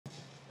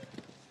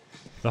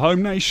The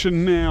home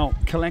nation now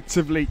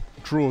collectively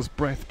draws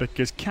breath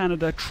because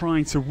Canada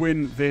trying to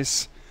win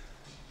this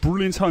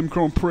brilliant home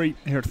Grand Prix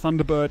here at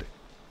Thunderbird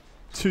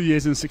 2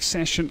 years in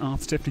succession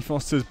after Tiffany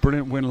Foster's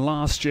brilliant win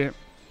last year.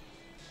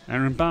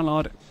 Erynn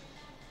Ballard,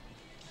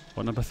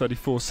 on number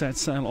 34, set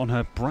sail on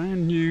her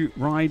brand new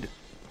ride,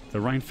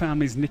 the Rain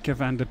family's Nikka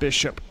van der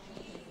Bisschop.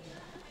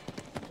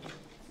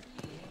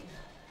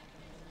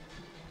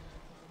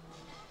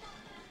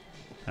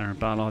 Erynn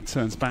Ballard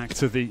turns back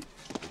to the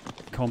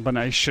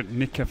combination.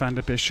 Nikka van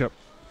der Bisschop,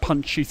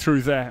 punchy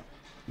through there,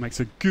 makes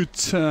a good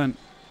turn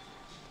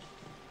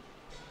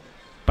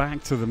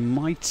back to the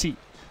mighty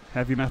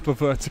heavy metal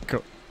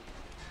vertical.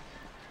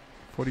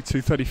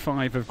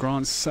 42.35 of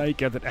Grant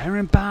Sager that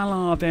Erynn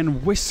Ballard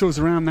then whistles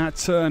around that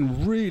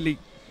turn, really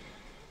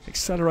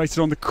accelerated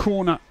on the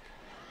corner.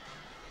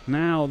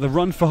 Now the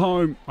run for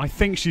home. I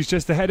think she's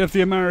just ahead of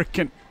the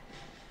American.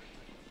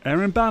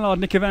 Erynn Ballard,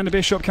 Nikka van der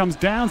Bisschop comes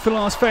down to the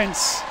last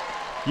fence.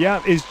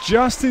 Yeah, is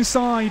just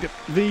inside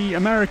the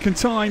American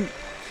time.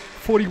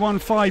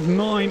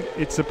 41.59.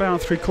 It's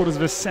about 3/4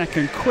 of a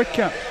second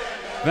quicker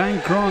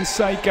than Grant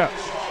Sager.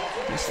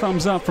 It's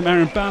thumbs up from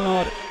Erynn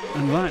Ballard,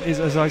 and that is,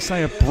 as I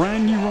say, a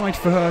brand new ride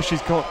for her.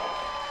 She's got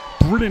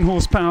brilliant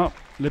horsepower.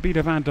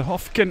 Libido van der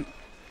Hofken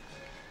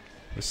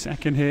was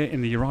second here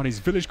in the Urani's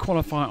Village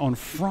qualifier on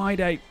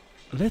Friday.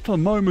 Little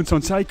moment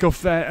on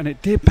takeoff there, and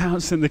it did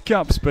bounce in the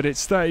cups, but it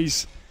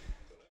stays